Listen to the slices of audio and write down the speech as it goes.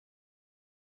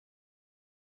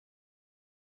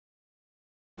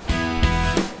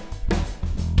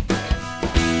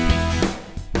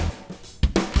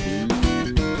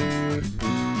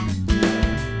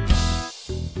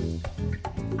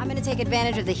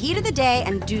advantage of the heat of the day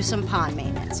and do some pond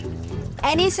maintenance.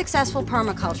 Any successful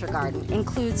permaculture garden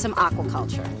includes some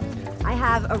aquaculture. I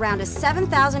have around a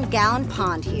 7,000-gallon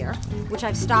pond here, which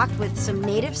I've stocked with some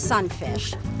native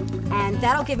sunfish, and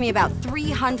that'll give me about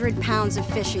 300 pounds of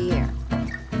fish a year.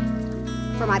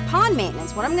 For my pond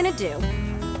maintenance, what I'm gonna do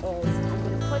is I'm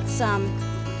gonna put some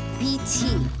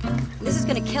BT. This is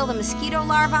gonna kill the mosquito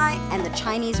larvae and the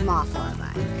Chinese moth larvae.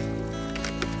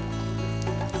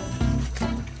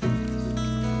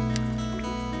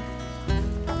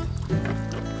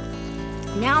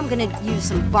 Now I'm gonna use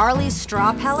some barley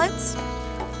straw pellets,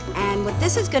 and what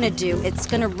this is gonna do, it's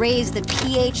gonna raise the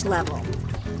pH level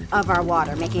of our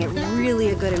water, making it really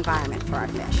a good environment for our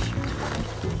fish.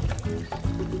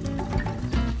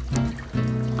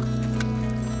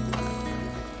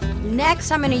 Next,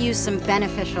 I'm gonna use some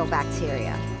beneficial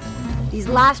bacteria. These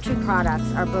last two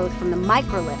products are both from the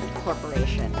Microlift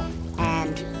Corporation,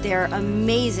 and they're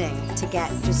amazing to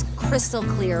get just crystal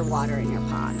clear water in your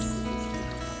pond.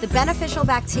 The beneficial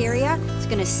bacteria is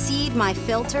going to seed my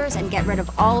filters and get rid of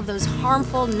all of those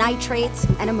harmful nitrates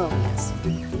and ammonias.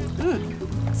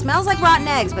 Smells like rotten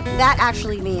eggs, but that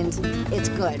actually means it's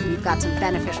good. We've got some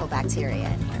beneficial bacteria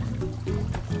in here.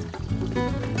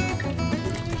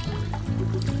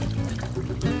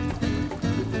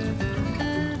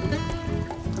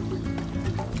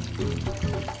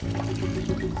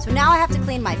 So now I have to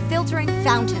clean my filtering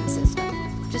fountain system.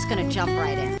 I'm just going to jump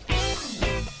right in.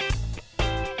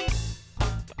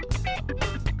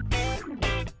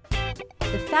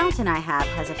 The fountain I have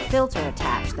has a filter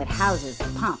attached that houses the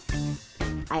pump.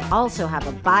 I also have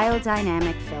a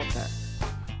biodynamic filter.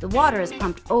 The water is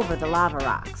pumped over the lava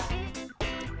rocks.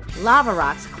 Lava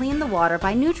rocks clean the water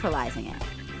by neutralizing it.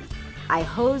 I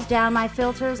hose down my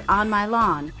filters on my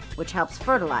lawn, which helps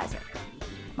fertilize it.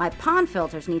 My pond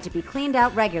filters need to be cleaned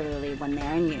out regularly when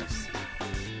they're in use.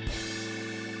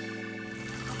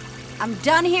 I'm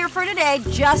done here for today,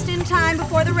 just in time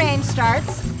before the rain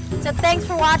starts. So thanks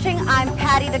for watching. I'm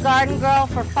Patti the Garden Girl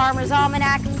for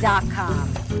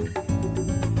FarmersAlmanac.com.